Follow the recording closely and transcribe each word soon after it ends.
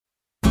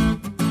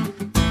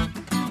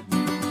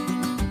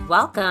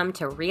Welcome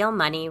to Real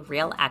Money,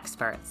 Real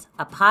Experts,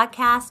 a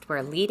podcast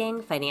where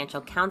leading financial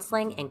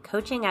counseling and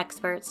coaching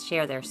experts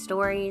share their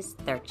stories,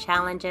 their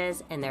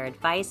challenges, and their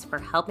advice for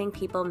helping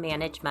people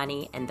manage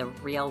money in the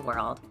real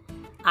world.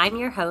 I'm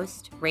your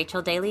host,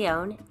 Rachel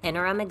DeLeon,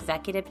 Interim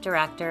Executive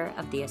Director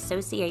of the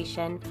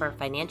Association for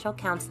Financial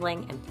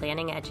Counseling and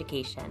Planning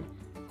Education,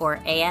 or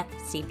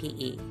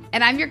AFCPE.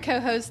 And I'm your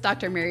co-host,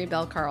 Dr. Mary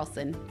Bell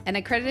Carlson, an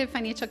accredited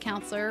financial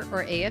counselor,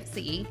 or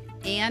AFC,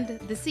 and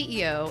the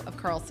CEO of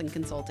Carlson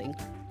Consulting.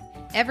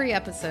 Every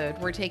episode,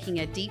 we're taking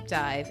a deep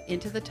dive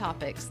into the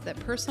topics that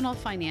personal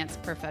finance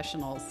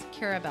professionals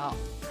care about,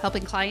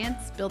 helping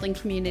clients, building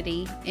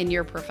community, and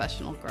your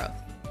professional growth.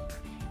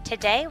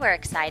 Today, we're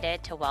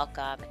excited to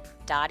welcome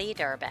Dottie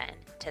Durbin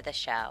to the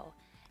show.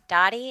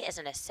 Dottie is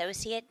an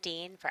Associate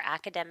Dean for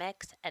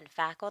Academics and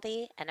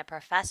Faculty and a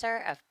Professor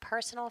of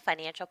Personal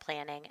Financial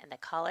Planning in the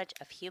College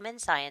of Human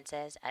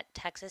Sciences at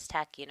Texas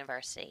Tech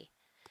University.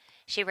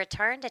 She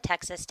returned to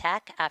Texas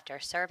Tech after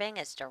serving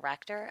as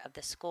Director of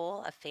the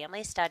School of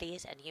Family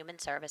Studies and Human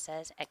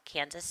Services at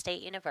Kansas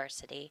State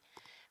University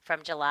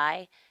from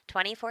July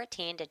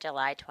 2014 to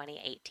July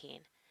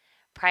 2018.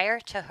 Prior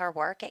to her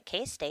work at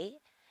K-State,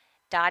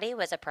 Dottie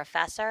was a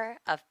Professor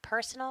of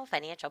Personal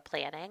Financial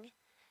Planning,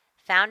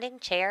 Founding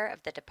Chair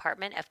of the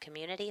Department of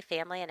Community,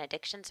 Family, and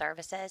Addiction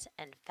Services,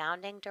 and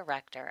Founding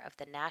Director of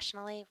the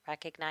nationally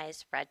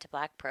recognized Red to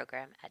Black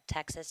program at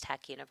Texas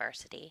Tech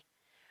University.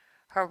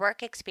 Her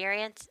work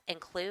experience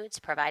includes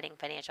providing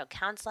financial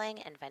counseling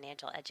and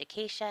financial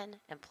education,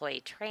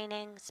 employee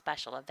training,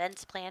 special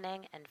events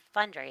planning, and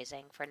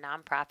fundraising for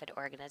nonprofit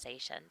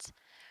organizations.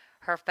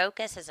 Her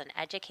focus as an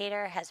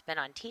educator has been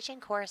on teaching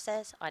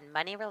courses on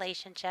money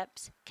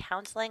relationships,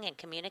 counseling and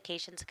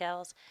communication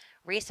skills,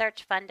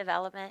 research fund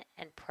development,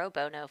 and pro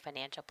bono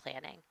financial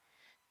planning.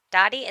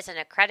 Dottie is an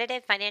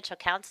accredited financial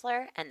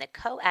counselor and the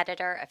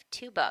co-editor of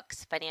two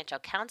books, Financial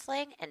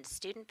Counseling and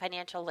Student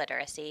Financial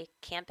Literacy,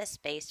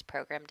 Campus-Based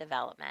Program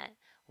Development.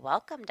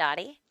 Welcome,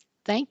 Dottie.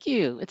 Thank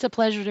you. It's a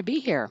pleasure to be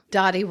here.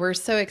 Dottie, we're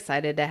so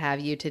excited to have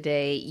you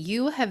today.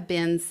 You have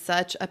been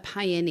such a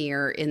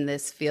pioneer in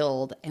this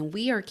field, and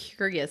we are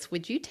curious,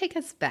 would you take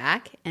us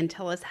back and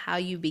tell us how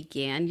you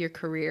began your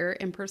career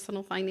in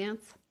personal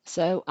finance?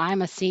 So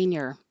I'm a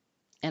senior,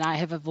 and I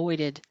have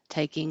avoided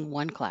taking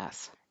one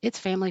class. It's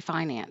family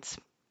finance.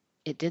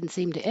 It didn't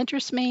seem to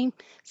interest me,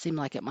 seemed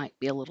like it might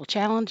be a little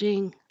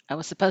challenging. I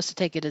was supposed to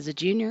take it as a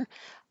junior.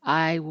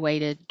 I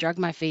waited, dragged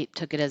my feet,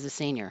 took it as a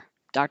senior.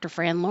 Dr.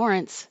 Fran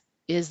Lawrence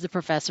is the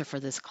professor for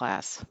this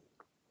class.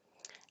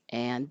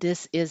 And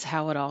this is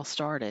how it all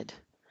started.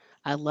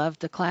 I loved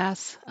the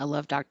class. I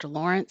loved Dr.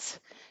 Lawrence.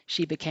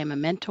 She became a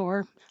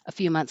mentor. A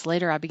few months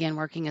later, I began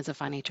working as a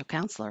financial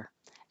counselor.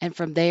 And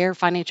from there,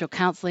 financial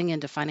counseling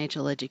into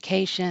financial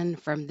education.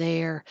 From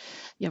there,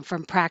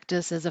 from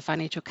practice as a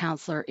financial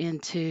counselor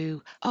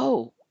into,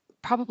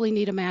 probably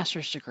need a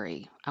master's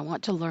degree. I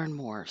want to learn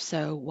more.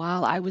 So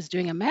while I was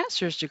doing a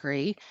master's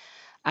degree,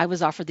 I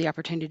was offered the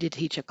opportunity to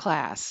teach a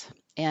class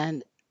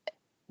and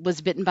was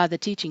bitten by the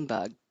teaching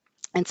bug.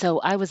 And so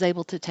I was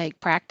able to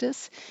take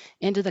practice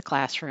into the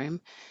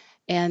classroom.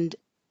 And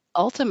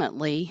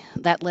ultimately,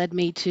 that led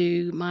me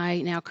to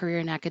my now career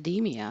in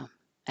academia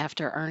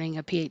after earning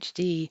a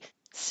PhD.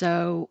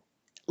 So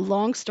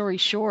long story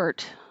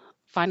short,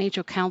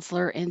 financial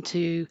counselor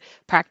into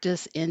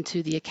practice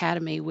into the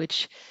academy,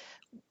 which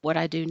what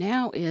I do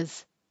now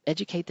is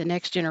educate the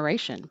next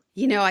generation.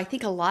 You know, I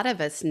think a lot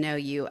of us know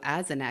you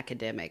as an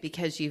academic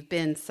because you've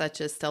been such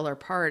a stellar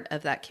part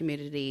of that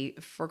community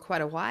for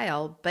quite a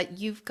while, but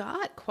you've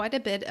got quite a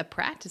bit of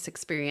practice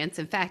experience.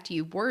 In fact,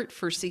 you worked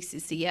for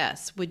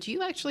CCCS. Would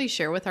you actually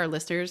share with our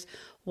listeners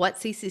what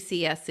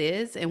CCCS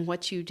is and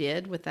what you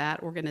did with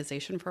that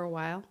organization for a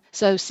while?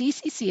 So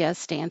CCCS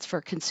stands for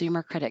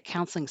Consumer Credit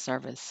Counseling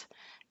Service.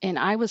 And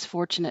I was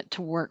fortunate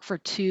to work for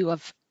two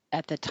of,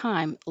 at the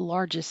time,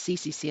 largest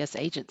CCCS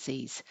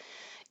agencies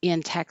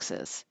in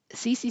Texas.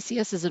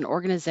 CCCS is an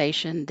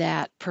organization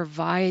that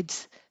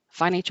provides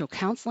financial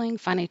counseling,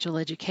 financial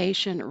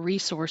education,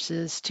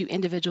 resources to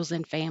individuals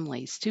and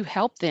families to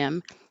help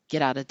them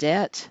get out of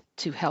debt,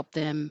 to help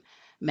them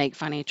make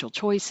financial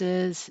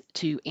choices,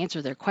 to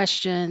answer their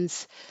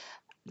questions.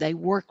 They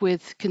work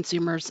with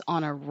consumers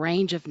on a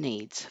range of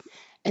needs.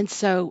 And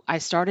so I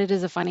started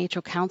as a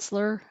financial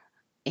counselor,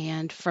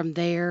 and from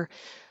there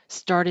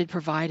started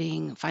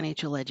providing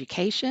financial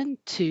education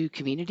to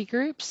community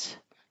groups,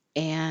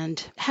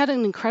 and had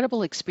an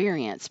incredible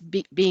experience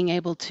being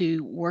able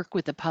to work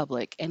with the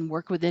public and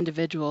work with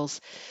individuals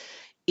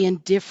in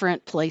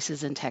different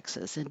places in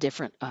Texas, in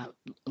different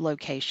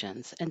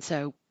locations. And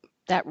so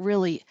that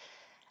really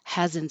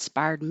has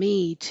inspired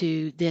me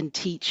to then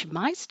teach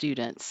my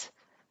students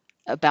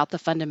about the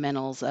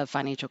fundamentals of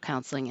financial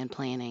counseling and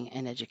planning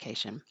and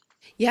education.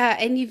 Yeah,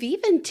 and you've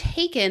even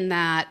taken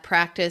that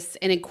practice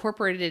and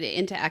incorporated it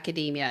into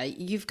academia.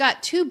 You've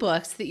got two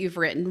books that you've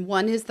written.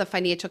 One is the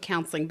financial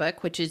counseling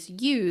book, which is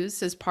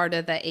used as part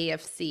of the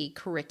AFC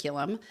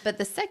curriculum. But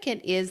the second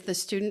is the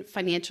student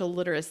financial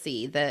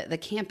literacy, the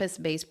campus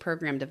based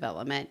program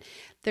development.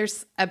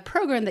 There's a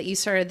program that you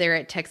started there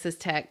at Texas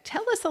Tech.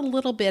 Tell us a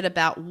little bit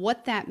about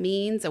what that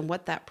means and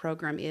what that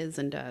program is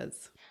and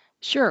does.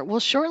 Sure. Well,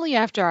 shortly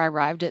after I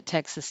arrived at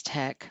Texas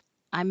Tech,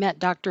 I met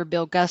Dr.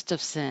 Bill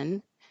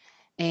Gustafson,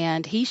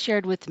 and he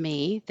shared with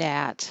me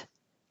that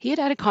he had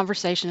had a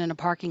conversation in a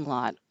parking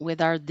lot with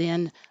our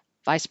then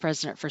Vice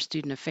President for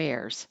Student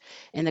Affairs.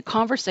 And the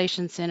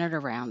conversation centered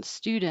around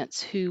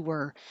students who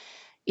were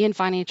in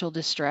financial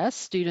distress,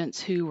 students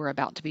who were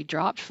about to be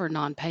dropped for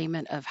non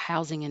payment of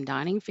housing and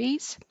dining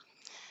fees.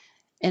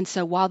 And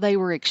so while they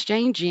were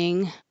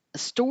exchanging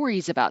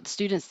stories about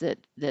students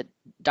that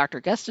Dr.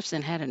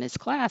 Gustafson had in his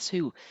class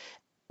who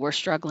were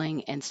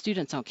struggling and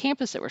students on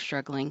campus that were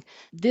struggling,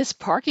 this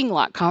parking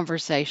lot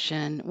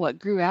conversation, what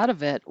grew out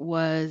of it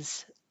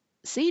was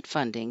seed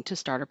funding to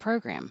start a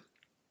program.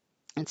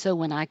 And so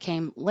when I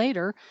came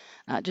later,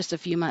 just a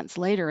few months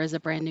later, as a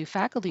brand new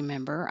faculty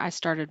member, I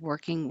started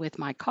working with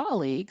my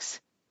colleagues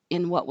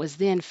in what was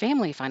then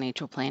family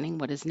financial planning,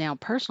 what is now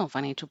personal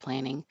financial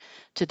planning,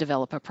 to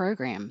develop a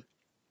program.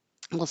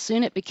 Well,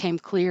 soon it became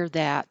clear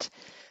that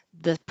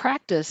the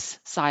practice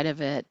side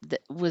of it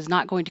was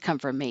not going to come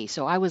from me.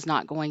 So I was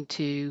not going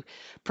to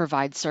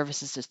provide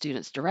services to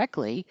students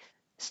directly.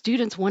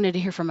 Students wanted to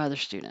hear from other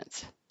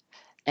students.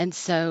 And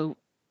so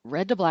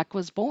Red to Black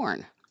was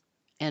born.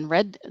 And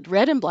red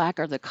and black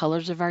are the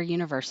colors of our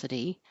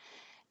university.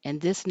 And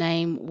this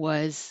name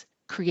was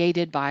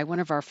created by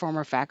one of our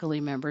former faculty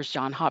members,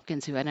 John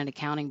Hopkins, who had an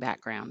accounting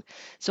background.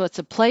 So it's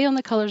a play on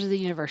the colors of the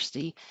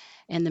university.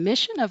 And the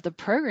mission of the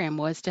program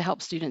was to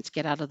help students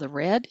get out of the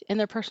red in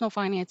their personal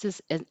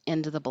finances and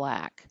into the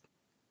black.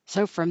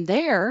 So from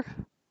there,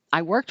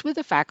 I worked with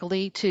the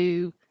faculty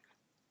to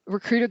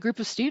recruit a group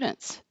of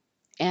students.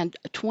 And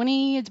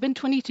it's been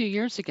 22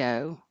 years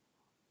ago.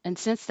 And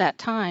since that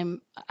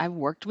time, I've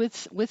worked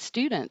with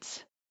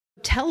students.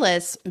 Tell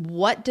us,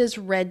 what does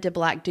Red to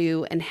Black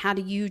do and how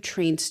do you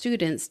train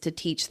students to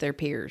teach their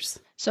peers?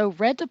 So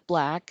Red to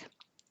Black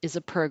is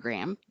a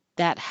program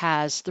that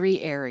has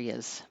three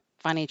areas: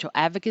 financial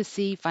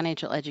advocacy,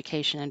 financial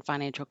education, and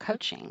financial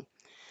coaching.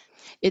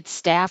 It's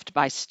staffed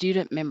by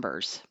student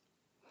members.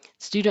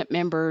 Student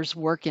members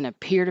work in a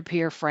peer to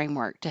peer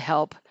framework to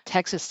help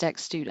Texas Tech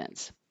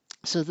students.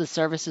 So the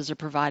services are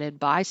provided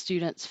by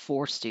students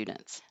for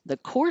students. The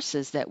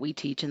courses that we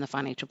teach in the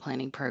financial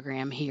planning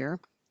program here,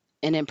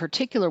 and in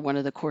particular, one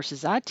of the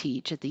courses I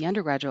teach at the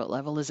undergraduate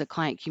level is a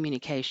client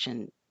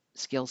communication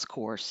skills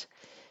course.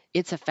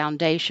 It's a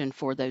foundation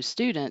for those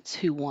students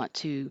who want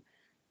to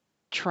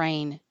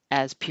train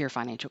as peer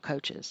financial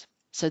coaches.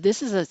 So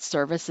this is a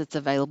service that's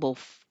available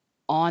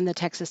on the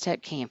Texas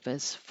Tech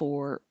campus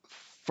for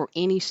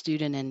any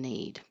student in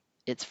need.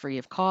 It's free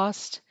of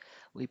cost.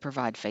 We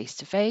provide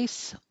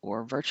face-to-face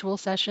or virtual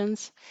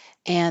sessions.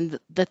 And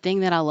the thing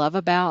that I love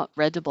about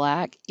Red to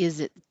Black is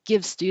it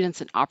gives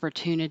students an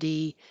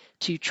opportunity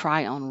to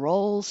try on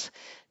roles,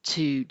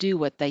 to do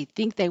what they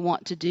think they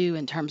want to do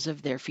in terms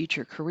of their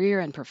future career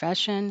and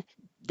profession.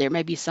 There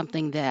may be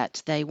something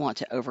that they want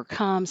to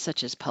overcome,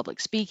 such as public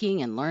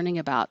speaking and learning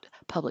about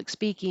public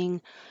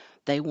speaking.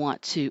 They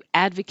want to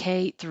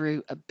advocate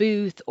through a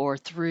booth or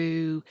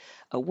through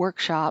a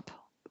workshop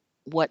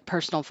what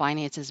personal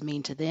finances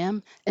mean to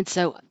them. And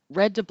so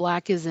Red to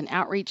Black is an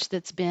outreach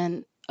that's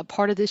been a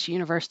part of this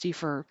university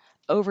for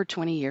over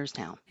 20 years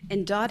now.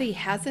 And Dottie,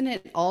 hasn't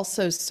it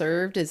also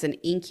served as an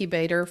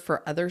incubator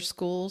for other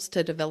schools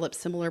to develop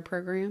similar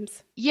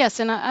programs? Yes,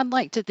 and I'd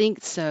like to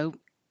think so,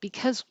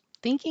 because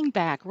thinking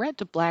back, Red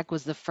to Black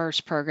was the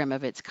first program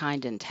of its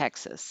kind in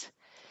Texas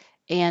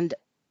and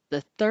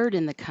the third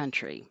in the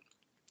country.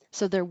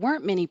 So there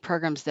weren't many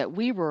programs that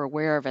we were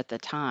aware of at the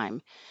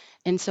time.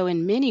 And so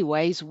in many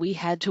ways, we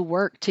had to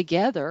work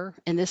together.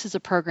 And this is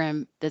a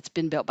program that's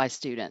been built by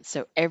students.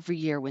 So every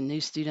year when new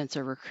students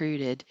are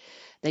recruited,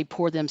 they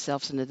pour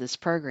themselves into this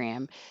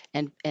program.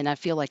 And I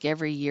feel like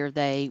every year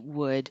they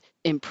would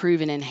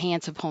improve and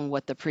enhance upon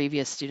what the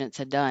previous students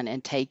had done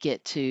and take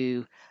it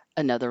to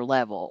another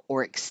level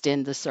or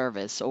extend the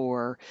service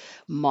or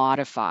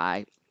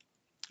modify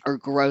or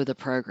grow the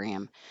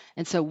program.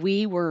 And so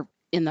we were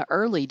in the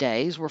early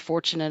days, we're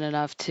fortunate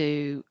enough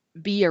to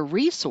be a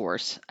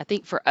resource, I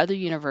think, for other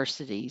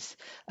universities,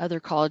 other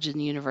colleges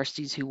and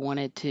universities who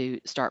wanted to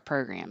start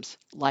programs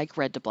like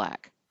Red to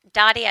Black.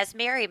 Dottie, as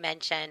Mary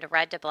mentioned,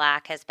 Red to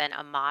Black has been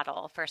a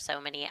model for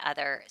so many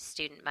other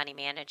student money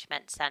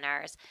management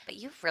centers, but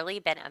you've really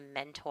been a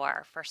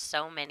mentor for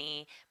so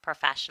many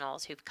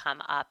professionals who've come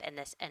up in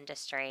this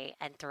industry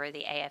and through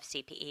the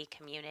AFCPE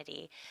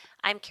community.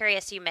 I'm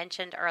curious, you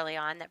mentioned early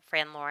on that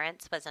Fran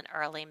Lawrence was an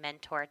early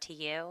mentor to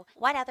you.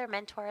 What other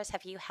mentors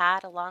have you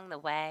had along the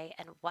way,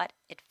 and what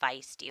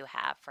advice do you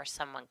have for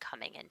someone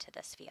coming into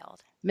this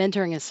field?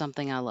 Mentoring is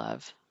something I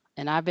love.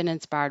 And I've been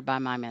inspired by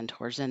my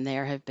mentors, and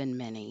there have been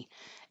many.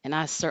 And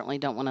I certainly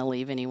don't want to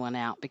leave anyone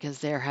out because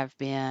there have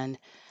been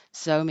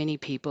so many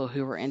people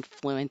who were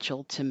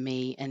influential to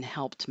me and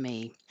helped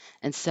me.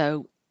 And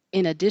so,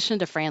 in addition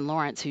to Fran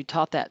Lawrence, who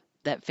taught that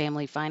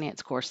family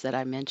finance course that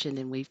I mentioned,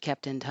 and we've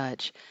kept in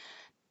touch,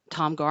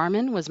 Tom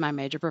Garman was my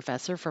major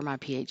professor for my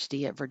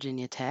PhD at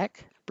Virginia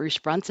Tech. Bruce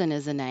Brunson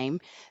is a name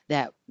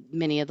that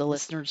many of the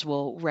listeners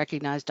will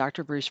recognize,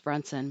 Dr. Bruce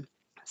Brunson.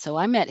 So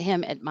I met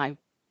him at my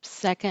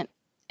second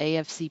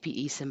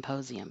AFCPE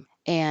symposium.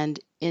 And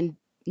in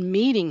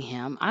meeting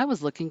him, I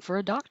was looking for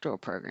a doctoral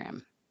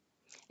program.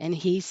 And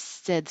he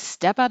said,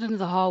 step out into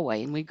the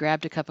hallway. And we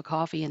grabbed a cup of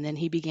coffee. And then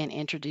he began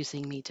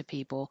introducing me to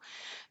people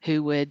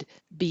who would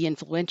be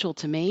influential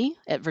to me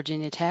at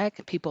Virginia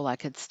Tech, people I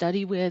could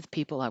study with,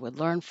 people I would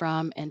learn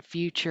from, and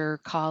future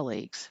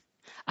colleagues.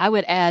 I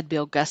would add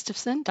Bill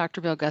Gustafson, Dr.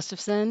 Bill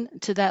Gustafson,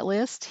 to that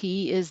list.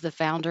 He is the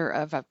founder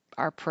of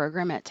our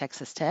program at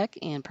Texas Tech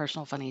in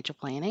personal financial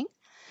planning,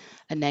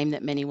 a name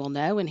that many will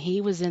know, and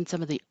he was in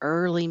some of the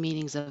early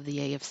meetings of the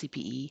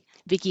AFCPE.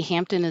 Vicki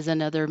Hampton is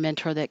another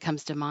mentor that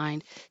comes to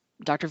mind.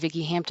 Dr.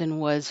 Vicki Hampton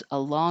was a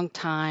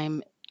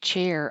longtime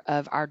chair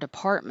of our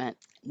department,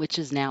 which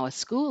is now a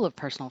school of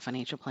personal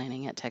financial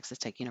planning at Texas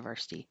Tech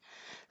University.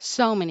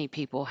 So many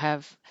people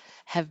have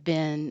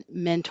been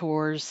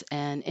mentors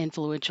and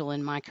influential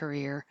in my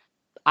career.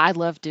 I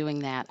love doing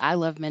that. I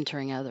love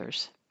mentoring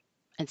others.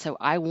 And so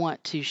I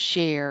want to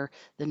share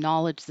the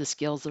knowledge, the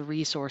skills, the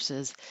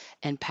resources,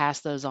 and pass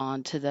those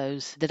on to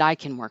those that I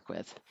can work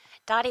with.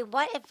 Dottie,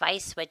 what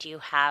advice would you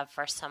have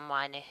for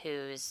someone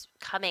who's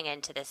coming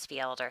into this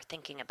field or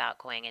thinking about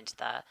going into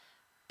the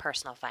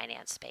personal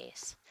finance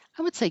space?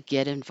 I would say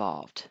get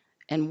involved.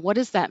 And what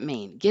does that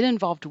mean? Get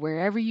involved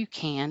wherever you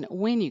can,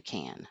 when you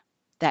can.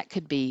 That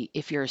could be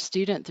if you're a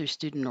student through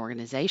student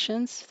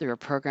organizations, through a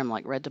program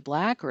like Red to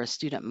Black or a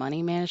student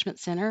money management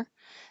center.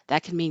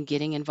 That could mean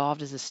getting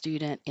involved as a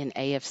student in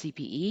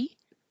AFCPE,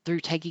 through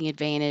taking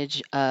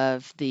advantage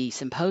of the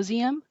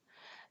symposium,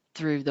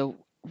 through the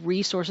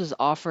resources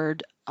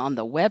offered on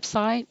the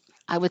website.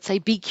 I would say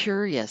be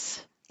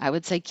curious. I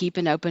would say keep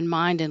an open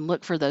mind and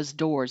look for those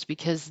doors,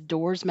 because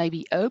doors may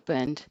be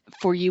opened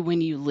for you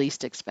when you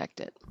least expect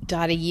it.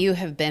 Dottie, you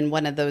have been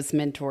one of those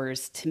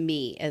mentors to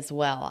me as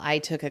well. I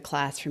took a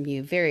class from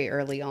you very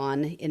early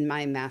on in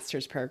my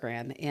master's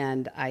program,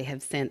 and I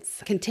have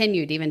since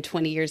continued, even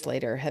 20 years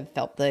later, have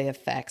felt the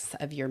effects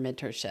of your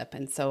mentorship.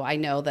 And so I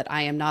know that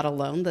I am not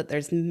alone, that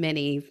there's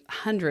many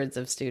hundreds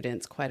of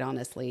students, quite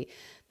honestly,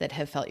 that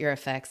have felt your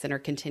effects and are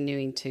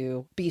continuing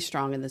to be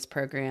strong in this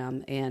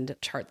program and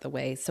chart the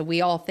way. So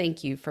we all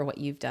thank you for what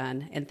you've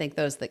done and thank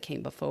those that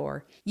came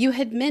before. You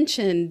had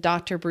mentioned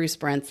Dr. Bruce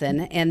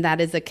Brunson, and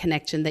that is a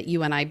connection that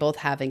you and I both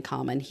have in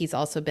common. He's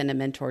also been a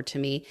mentor to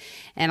me.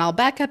 And I'll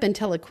back up and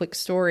tell a quick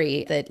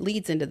story that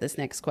leads into this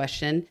next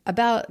question.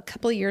 About a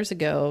couple of years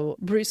ago,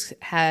 Bruce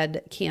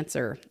had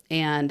cancer,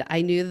 and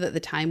I knew that the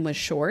time was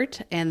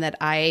short and that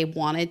I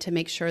wanted to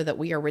make sure that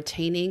we are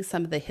retaining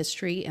some of the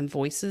history and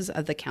voices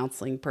of the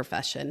counseling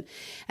profession.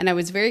 And I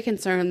was very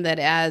concerned that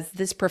as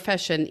this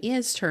profession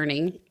is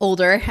turning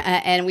older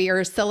and we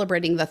are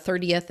celebrating the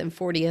 30th and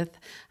 40th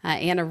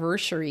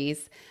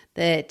anniversaries,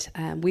 that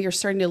we are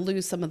starting to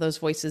lose some of those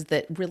voices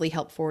that really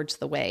help forge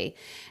the way.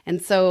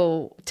 And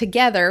so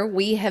together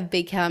we have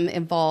become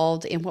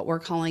involved in what we're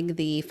calling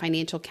the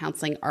Financial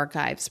Counseling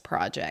Archives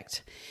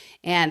Project.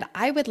 And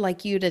I would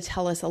like you to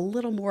tell us a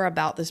little more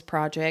about this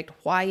project,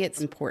 why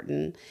it's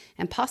important,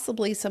 and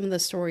possibly some of the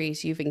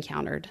stories you've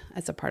encountered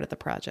as a part of the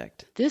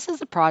project. This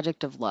is a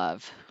project of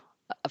love.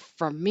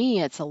 For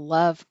me, it's a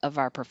love of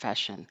our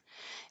profession.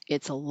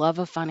 It's a love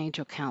of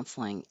financial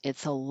counseling.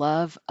 It's a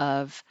love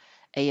of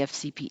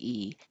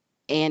AFCPE.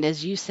 And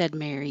as you said,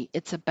 Mary,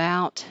 it's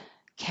about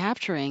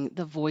capturing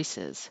the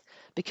voices,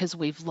 because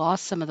we've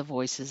lost some of the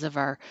voices of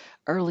our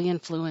early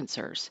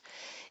influencers.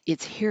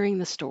 It's hearing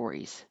the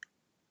stories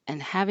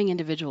and having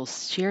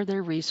individuals share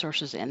their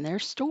resources and their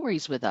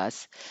stories with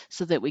us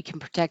so that we can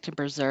protect and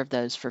preserve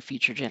those for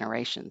future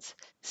generations.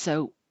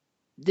 So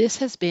this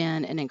has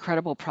been an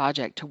incredible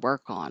project to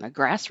work on, a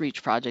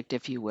grassroots project,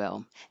 if you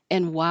will.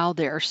 And while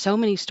there are so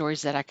many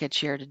stories that I could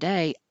share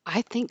today,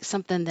 I think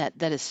something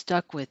that has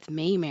stuck with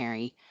me,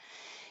 Mary,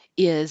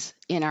 is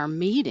in our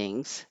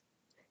meetings,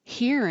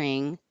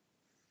 hearing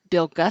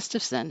Bill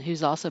Gustafson,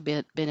 who's also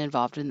been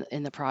involved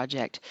in the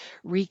project,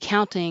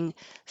 recounting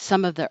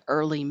some of the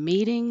early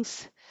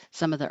meetings,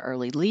 some of the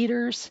early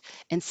leaders.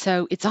 And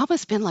so it's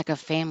almost been like a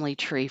family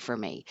tree for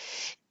me.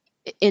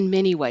 In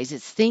many ways,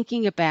 it's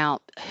thinking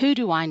about, who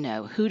do I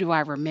know? Who do I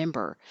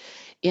remember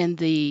in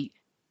the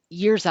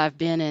years I've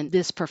been in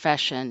this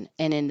profession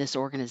and in this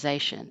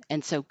organization?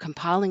 And so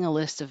compiling a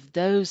list of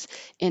those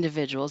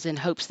individuals in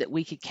hopes that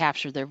we could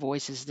capture their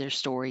voices, their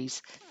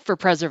stories for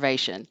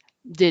preservation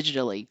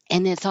digitally.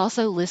 And it's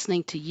also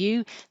listening to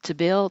you, to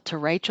Bill, to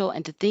Rachel,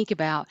 and to think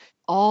about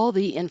all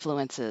the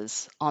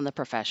influences on the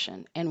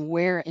profession and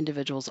where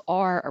individuals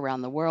are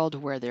around the world,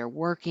 where they're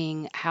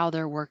working, how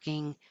they're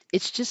working.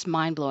 It's just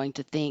mind blowing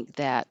to think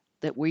that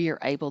that we are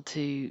able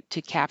to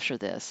capture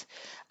this.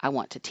 I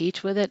want to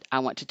teach with it. I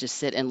want to just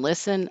sit and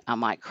listen. I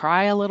might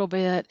cry a little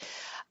bit.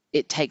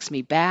 It takes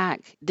me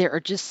back. There are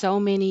just so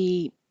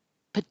many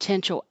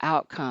potential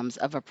outcomes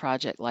of a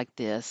project like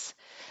this.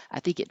 I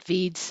think it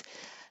feeds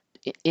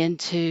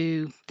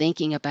into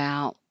thinking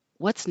about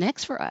what's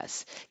next for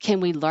us.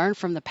 Can we learn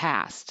from the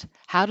past?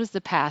 How does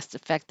the past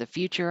affect the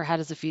future? How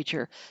does the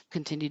future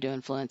continue to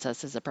influence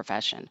us as a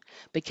profession?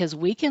 Because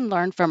we can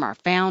learn from our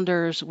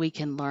founders, we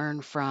can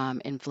learn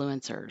from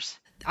influencers.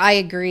 I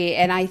agree.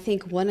 And I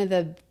think one of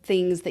the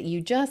things that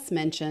you just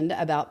mentioned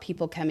about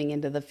people coming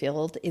into the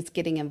field is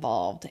getting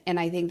involved. And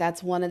I think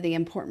that's one of the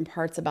important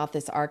parts about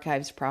this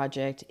archives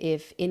project.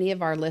 If any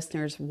of our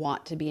listeners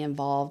want to be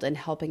involved in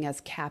helping us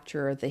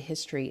capture the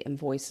history and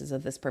voices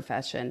of this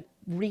profession,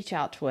 reach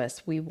out to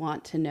us. We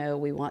want to know,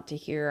 we want to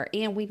hear,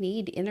 and we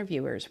need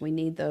interviewers. We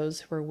need those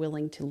who are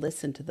willing to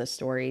listen to the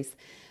stories,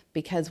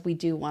 because we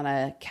do want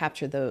to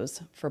capture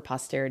those for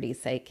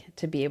posterity's sake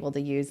to be able to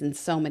use in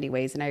so many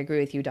ways. And I agree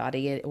with you,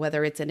 Dottie,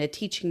 whether it's in a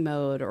teaching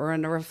mode or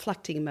in a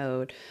reflecting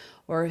mode,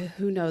 or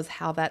who knows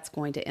how that's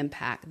going to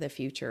impact the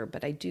future.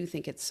 But I do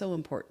think it's so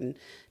important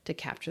to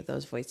capture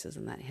those voices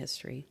in that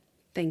history.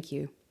 Thank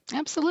you.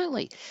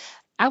 Absolutely.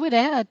 I would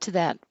add to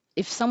that,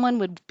 if someone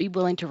would be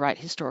willing to write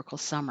historical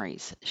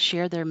summaries,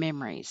 share their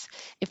memories,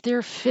 if there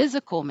are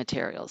physical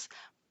materials,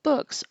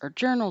 books or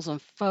journals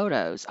and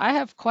photos. I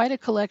have quite a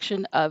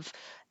collection of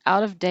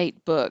out of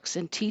date books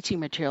and teaching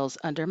materials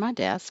under my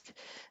desk.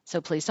 So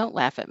please don't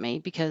laugh at me,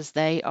 because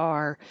they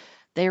are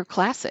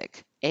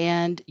classic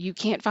and you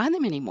can't find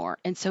them anymore.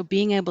 And so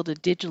being able to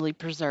digitally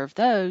preserve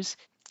those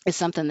is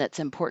something that's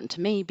important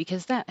to me,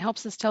 because that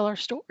helps us tell our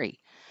story.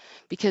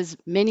 Because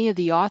many of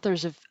the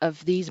authors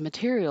of these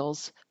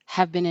materials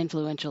have been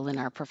influential in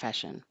our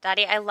profession.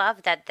 Dottie, I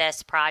love that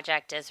this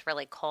project is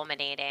really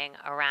culminating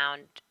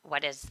around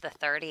what is the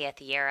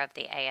 30th year of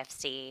the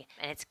AFC,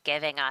 and it's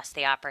giving us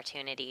the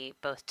opportunity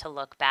both to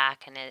look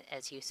back and,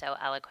 as you so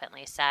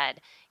eloquently said,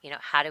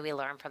 how do we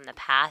learn from the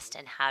past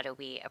and how do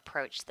we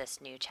approach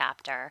this new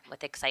chapter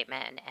with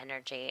excitement and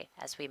energy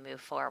as we move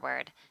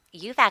forward.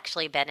 You've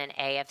actually been in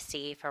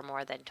AFC for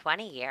more than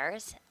 20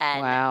 years,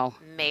 and Wow.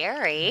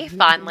 Mary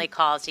fondly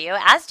calls you,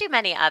 as do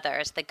many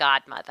others, the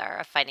godmother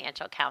of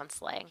financial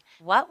counseling.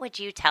 What would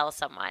you tell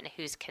someone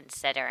who's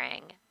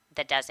considering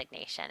the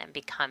designation and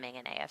becoming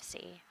an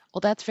AFC?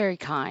 Well, that's very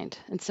kind.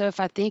 And so if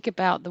I think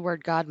about the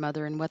word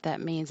godmother and what that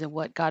means and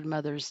what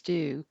godmothers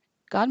do,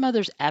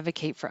 godmothers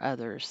advocate for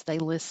others. They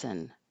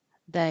listen.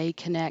 They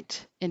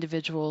connect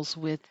individuals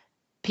with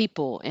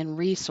people and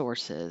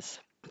resources.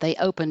 They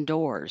open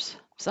doors.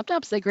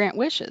 Sometimes they grant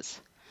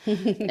wishes.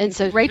 And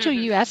so, Rachel,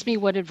 you asked me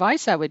what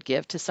advice I would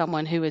give to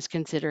someone who is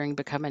considering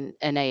becoming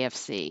an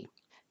AFC.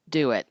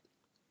 Do it.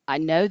 I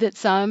know that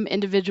some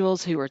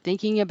individuals who are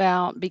thinking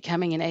about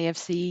becoming an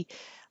AFC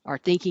are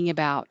thinking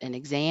about an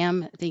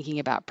exam, thinking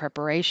about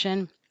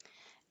preparation,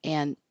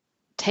 and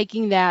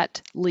taking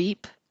that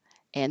leap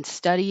and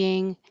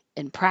studying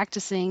and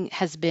practicing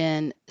has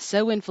been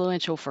so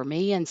influential for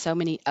me and so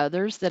many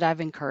others that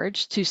I've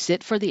encouraged to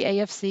sit for the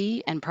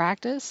AFC and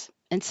practice.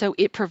 And so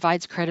it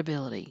provides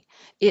credibility.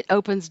 It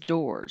opens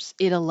doors.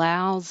 It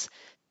allows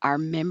our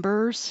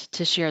members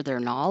to share their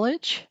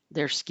knowledge,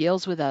 their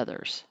skills with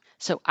others.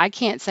 So I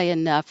can't say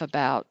enough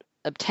about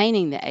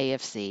obtaining the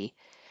AFC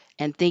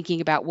and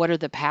thinking about what are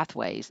the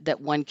pathways that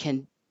one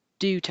can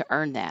do to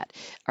earn that.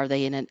 Are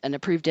they in an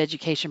approved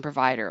education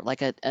provider,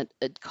 like a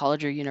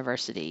college or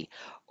university?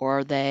 Or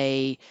are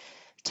they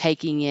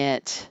taking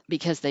it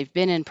because they've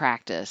been in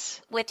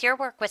practice? With your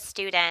work with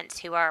students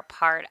who are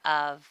part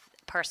of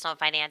personal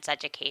finance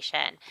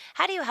education,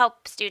 how do you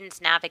help students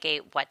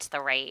navigate what's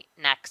the right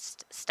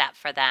next step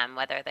for them,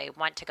 whether they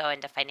want to go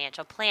into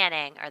financial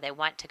planning or they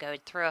want to go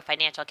through a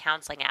financial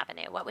counseling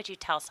avenue? What would you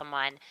tell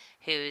someone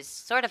who's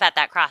sort of at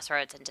that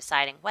crossroads and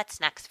deciding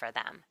what's next for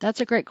them?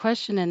 That's a great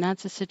question, and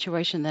that's a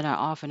situation that I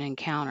often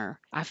encounter.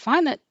 I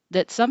find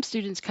that some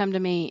students come to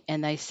me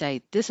and they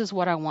say, "This is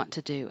what I want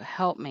to do.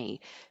 Help me.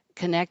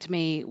 Connect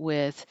me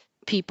with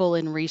people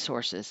and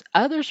resources."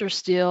 Others are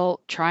still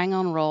trying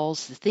on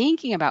roles,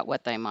 thinking about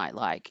what they might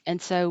like.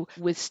 And so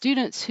with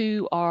students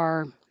who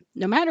are,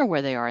 no matter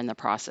where they are in the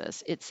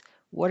process, it's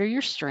what are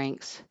your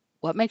strengths?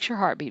 What makes your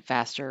heart beat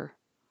faster?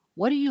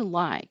 What do you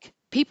like?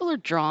 People are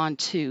drawn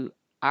to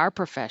our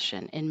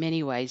profession in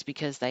many ways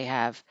because they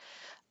have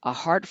a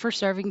heart for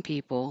serving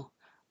people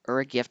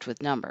or a gift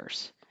with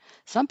numbers.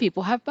 Some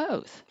people have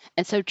both.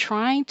 And so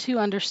trying to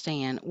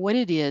understand what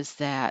it is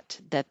that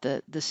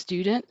the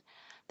student,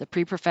 the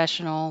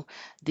pre-professional,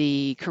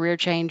 the career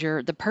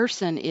changer, the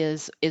person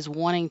is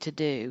wanting to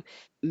do,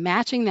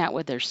 matching that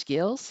with their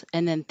skills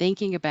and then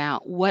thinking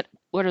about what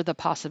are the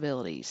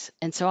possibilities.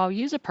 And so I'll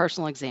use a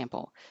personal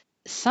example.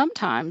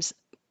 Sometimes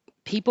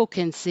people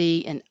can see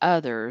in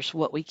others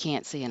what we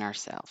can't see in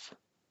ourselves.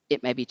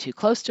 It may be too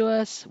close to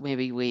us.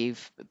 Maybe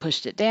we've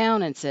pushed it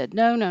down and said,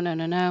 no, no, no,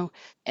 no, no.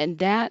 And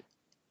that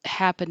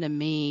happened to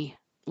me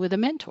with a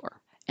mentor.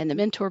 And the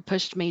mentor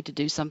pushed me to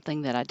do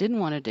something that I didn't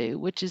want to do,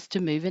 which is to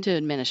move into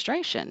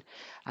administration.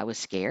 I was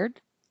scared.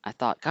 I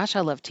thought, gosh,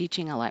 I love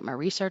teaching. I like my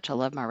research. I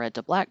love my Red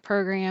to Black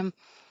program.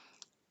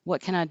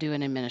 What can I do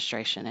in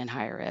administration and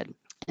higher ed?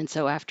 And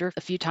so after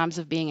a few times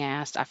of being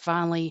asked, I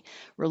finally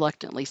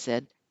reluctantly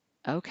said,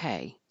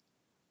 okay,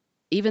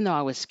 even though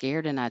I was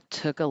scared, and I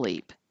took a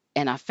leap.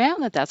 And I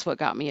found that that's what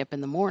got me up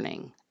in the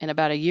morning. And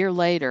about a year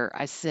later,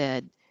 I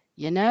said,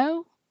 you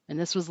know, and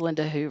this was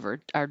Linda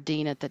Hoover, our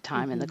dean at the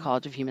time in the Hmm.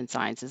 College of Human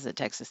Sciences at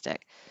Texas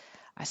Tech.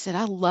 I said,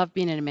 I love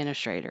being an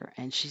administrator.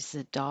 And she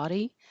said,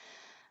 Dottie,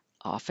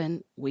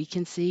 often we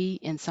can see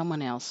in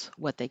someone else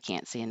what they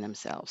can't see in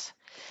themselves.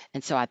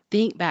 And so I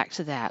think back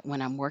to that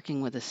when I'm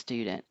working with a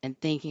student and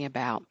thinking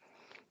about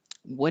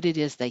what it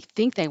is they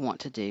think they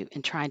want to do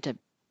and trying to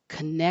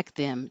connect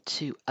them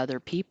to other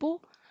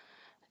people,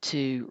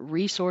 to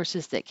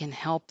resources that can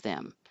help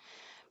them.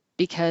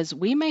 Because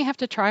we may have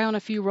to try on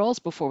a few roles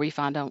before we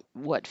find out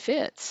what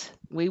fits.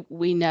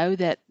 We know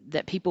that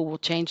people will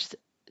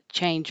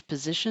change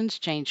positions,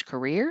 change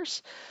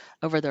careers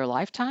over their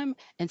lifetime.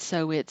 And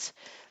so it's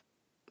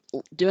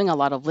doing a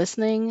lot of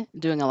listening,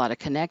 doing a lot of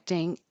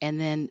connecting,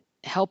 and then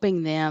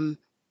helping them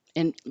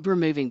in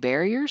removing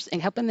barriers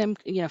and helping them,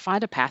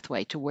 find a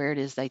pathway to where it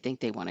is they think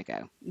they want to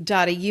go.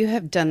 Dottie, you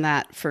have done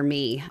that for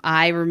me.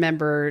 I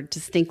remember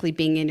distinctly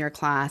being in your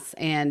class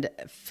and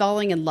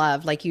falling in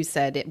love, like you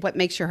said, what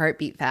makes your heart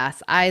beat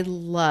fast. I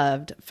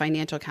loved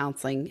financial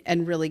counseling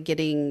and really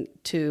getting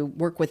to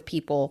work with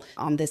people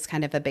on this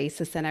kind of a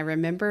basis. And I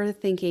remember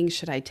thinking,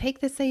 should I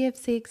take this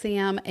AFC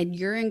exam? And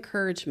your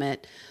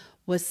encouragement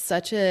was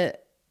such a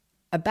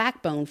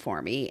backbone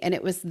for me. And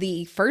it was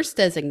the first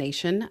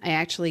designation I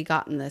actually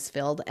got in this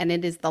field. And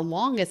it is the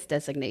longest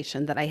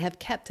designation that I have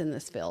kept in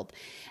this field.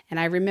 And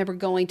I remember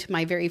going to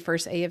my very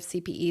first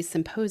AFCPE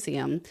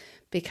symposium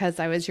because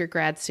I was your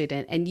grad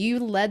student. And you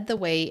led the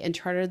way and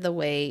charted the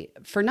way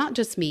for not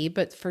just me,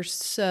 but for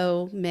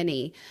so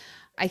many.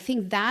 I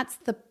think that's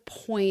the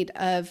point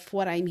of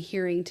what I'm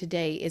hearing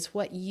today is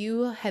what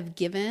you have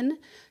given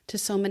to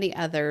so many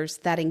others,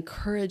 that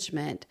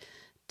encouragement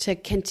to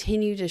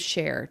continue to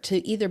share,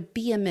 to either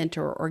be a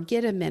mentor or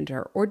get a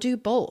mentor or do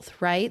both,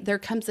 right? There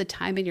comes a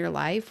time in your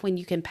life when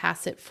you can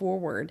pass it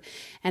forward,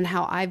 and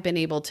how I've been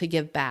able to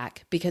give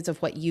back because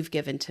of what you've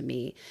given to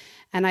me.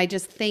 And I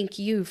just thank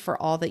you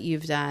for all that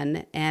you've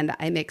done. And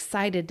I'm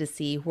excited to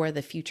see where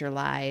the future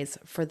lies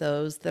for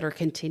those that are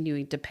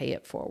continuing to pay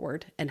it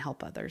forward and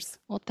help others.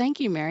 Well, thank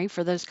you, Mary,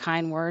 for those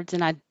kind words.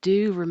 And I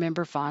do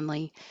remember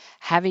fondly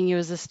having you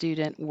as a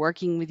student,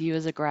 working with you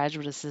as a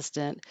graduate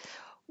assistant,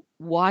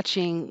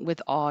 watching with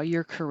awe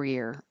your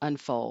career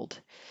unfold.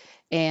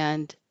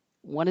 And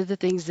one of the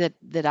things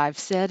that I've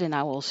said, and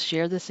I will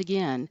share this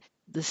again,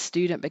 the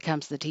student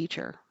becomes the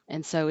teacher.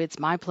 And so it's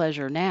my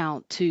pleasure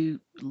now to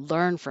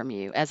learn from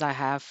you as I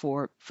have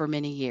for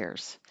many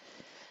years.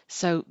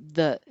 So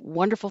the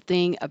wonderful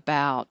thing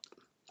about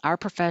our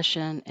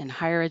profession and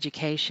higher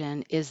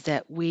education is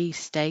that we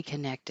stay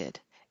connected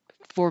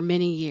for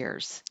many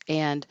years,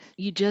 and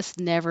you just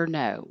never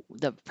know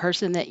the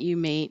person that you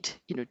meet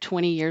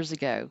 20 years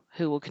ago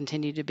who will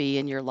continue to be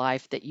in your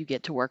life, that you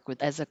get to work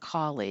with as a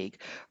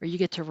colleague, or you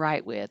get to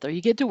write with, or you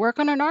get to work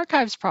on an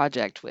archives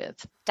project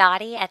with.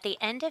 Dottie, at the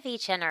end of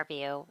each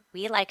interview,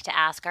 we like to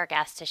ask our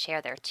guests to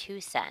share their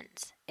 2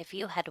 cents. If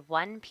you had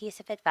one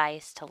piece of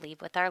advice to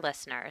leave with our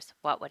listeners,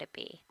 what would it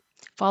be?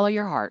 Follow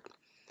your heart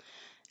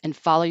and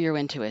follow your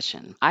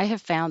intuition. I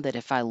have found that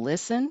if I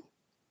listen,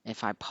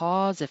 if I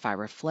pause, if I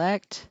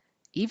reflect,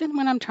 even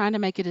when I'm trying to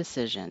make a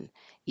decision,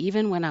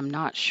 even when I'm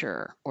not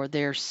sure, or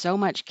there's so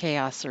much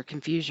chaos or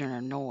confusion or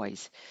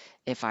noise,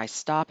 if I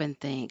stop and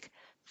think,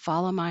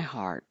 follow my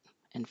heart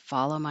and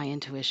follow my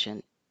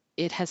intuition,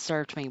 it has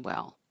served me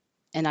well.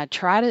 And I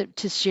try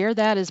to share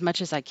that as much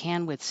as I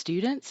can with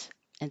students.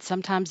 And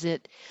sometimes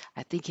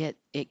I think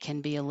it can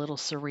be a little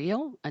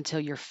surreal until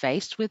you're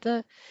faced with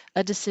a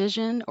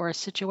decision or a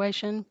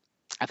situation.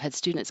 I've had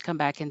students come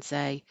back and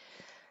say,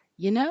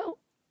 you know,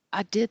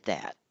 I did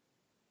that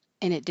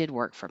and it did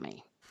work for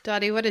me.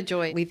 Dottie, what a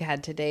joy we've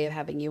had today of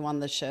having you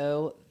on the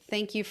show.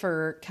 Thank you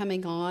for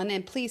coming on,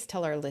 and please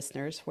tell our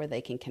listeners where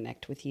they can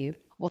connect with you.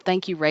 Well,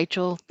 thank you,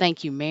 Rachel.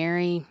 Thank you,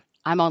 Mary.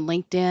 I'm on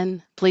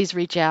LinkedIn. Please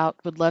reach out.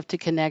 Would love to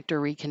connect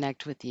or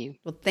reconnect with you.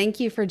 Well,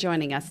 thank you for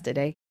joining us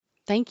today.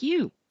 Thank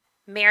you.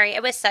 Mary,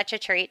 it was such a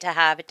treat to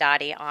have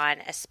Dottie on,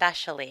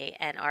 especially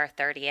in our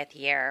 30th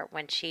year,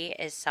 when she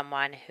is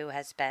someone who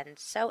has been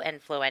so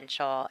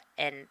influential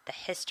in the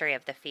history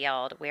of the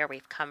field, where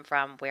we've come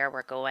from, where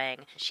we're going.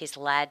 She's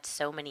led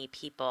so many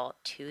people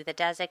to the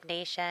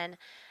designation.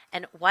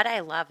 And what I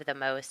love the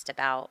most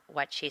about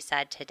what she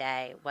said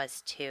today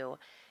was to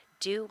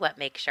do what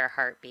makes your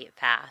heart beat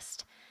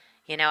fast.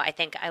 I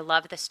think I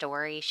love the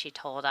story she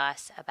told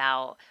us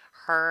about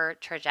her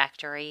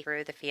trajectory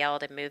through the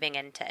field and moving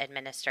into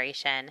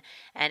administration.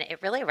 And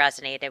it really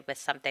resonated with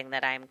something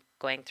that I'm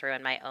going through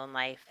in my own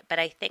life. But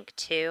I think,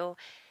 too,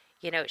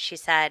 she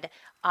said,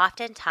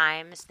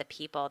 Oftentimes, the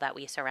people that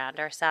we surround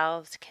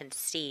ourselves can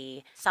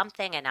see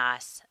something in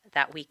us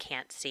that we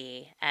can't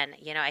see. And,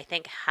 I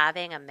think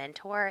having a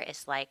mentor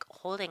is like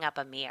holding up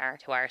a mirror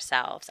to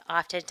ourselves.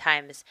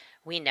 Oftentimes,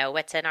 we know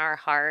what's in our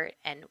heart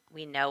and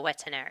we know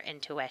what's in our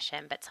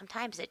intuition, but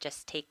sometimes it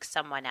just takes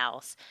someone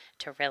else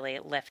to really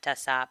lift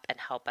us up and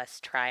help us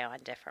try on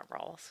different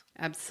roles.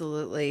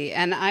 Absolutely.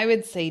 And I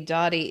would say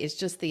Dottie is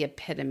just the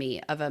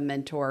epitome of a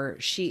mentor.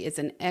 She is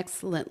an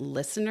excellent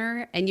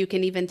listener, and you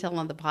can even tell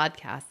on the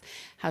podcast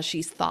how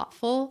she's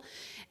thoughtful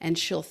and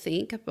she'll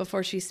think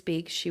before she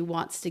speaks. She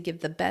wants to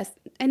give the best,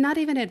 and not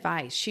even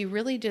advice. She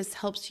really just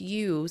helps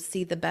you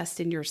see the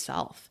best in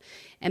yourself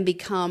and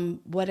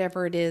become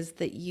whatever it is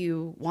that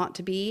you want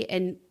to be,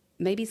 and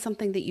maybe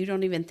something that you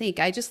don't even think.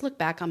 I just look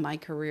back on my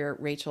career,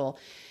 Rachel,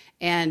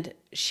 and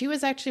she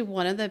was actually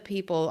one of the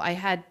people. I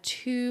had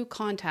 2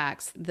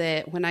 contacts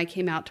that when I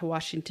came out to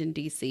Washington,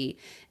 D.C.,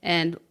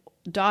 and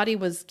Dottie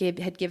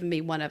had given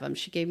me one of them.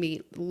 She gave me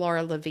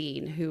Laura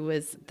Levine, who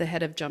was the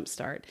head of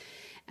Jumpstart.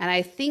 And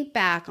I think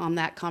back on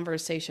that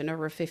conversation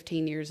over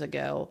 15 years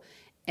ago,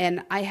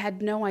 and I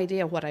had no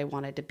idea what I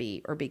wanted to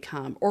be or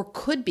become or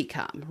could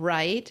become,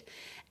 right?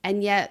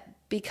 And yet,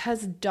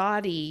 because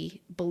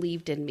Dottie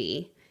believed in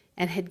me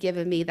and had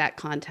given me that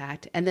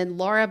contact, and then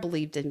Laura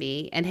believed in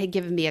me and had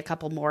given me a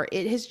couple more,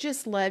 it has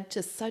just led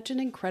to such an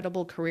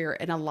incredible career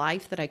and a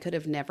life that I could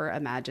have never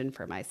imagined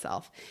for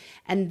myself.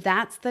 And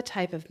that's the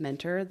type of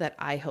mentor that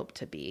I hope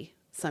to be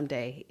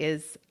someday.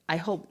 I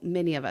hope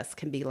many of us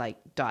can be like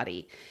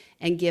Dottie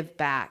and give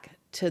back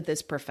to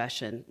this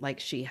profession like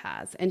she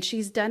has. And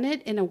she's done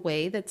it in a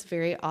way that's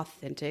very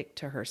authentic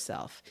to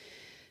herself.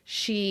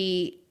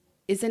 She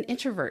is an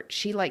introvert.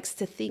 She likes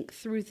to think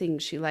through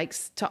things. She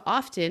likes to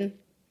often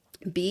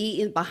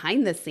be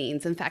behind the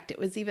scenes. In fact, it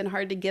was even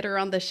hard to get her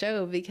on the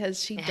show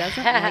because she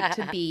doesn't like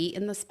to be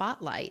in the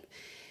spotlight.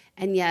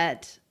 And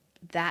yet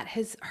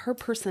her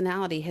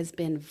personality has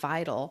been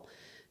vital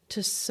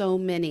to so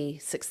many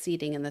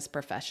succeeding in this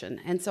profession.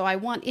 And so I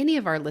want any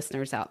of our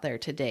listeners out there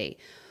today,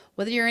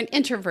 whether you're an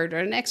introvert or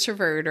an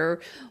extrovert,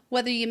 or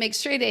whether you make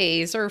straight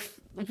A's or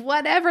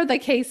whatever the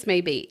case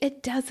may be,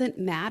 it doesn't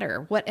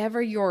matter.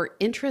 Whatever your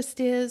interest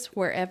is,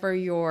 wherever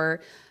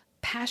your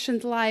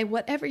passions lie,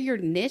 whatever your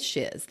niche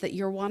is that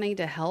you're wanting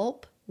to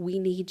help, we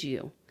need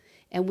you.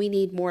 And we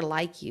need more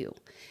like you.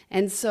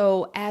 And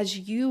so as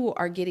you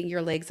are getting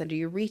your legs under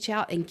you, reach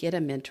out and get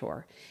a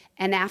mentor.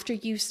 And after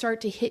you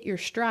start to hit your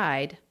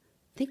stride,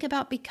 think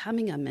about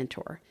becoming a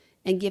mentor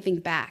and giving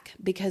back,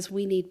 because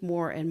we need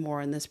more and more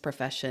in this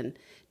profession.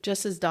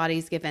 Just as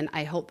Dottie's given,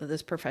 I hope that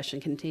this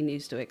profession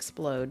continues to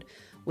explode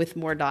with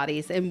more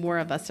Dotties and more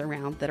of us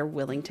around that are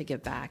willing to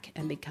give back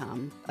and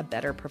become a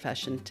better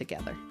profession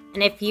together.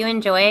 And if you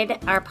enjoyed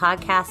our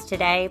podcast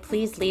today,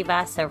 please leave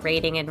us a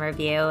rating and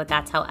review.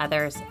 That's how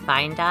others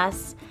find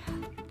us.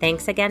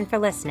 Thanks again for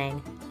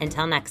listening.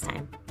 Until next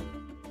time.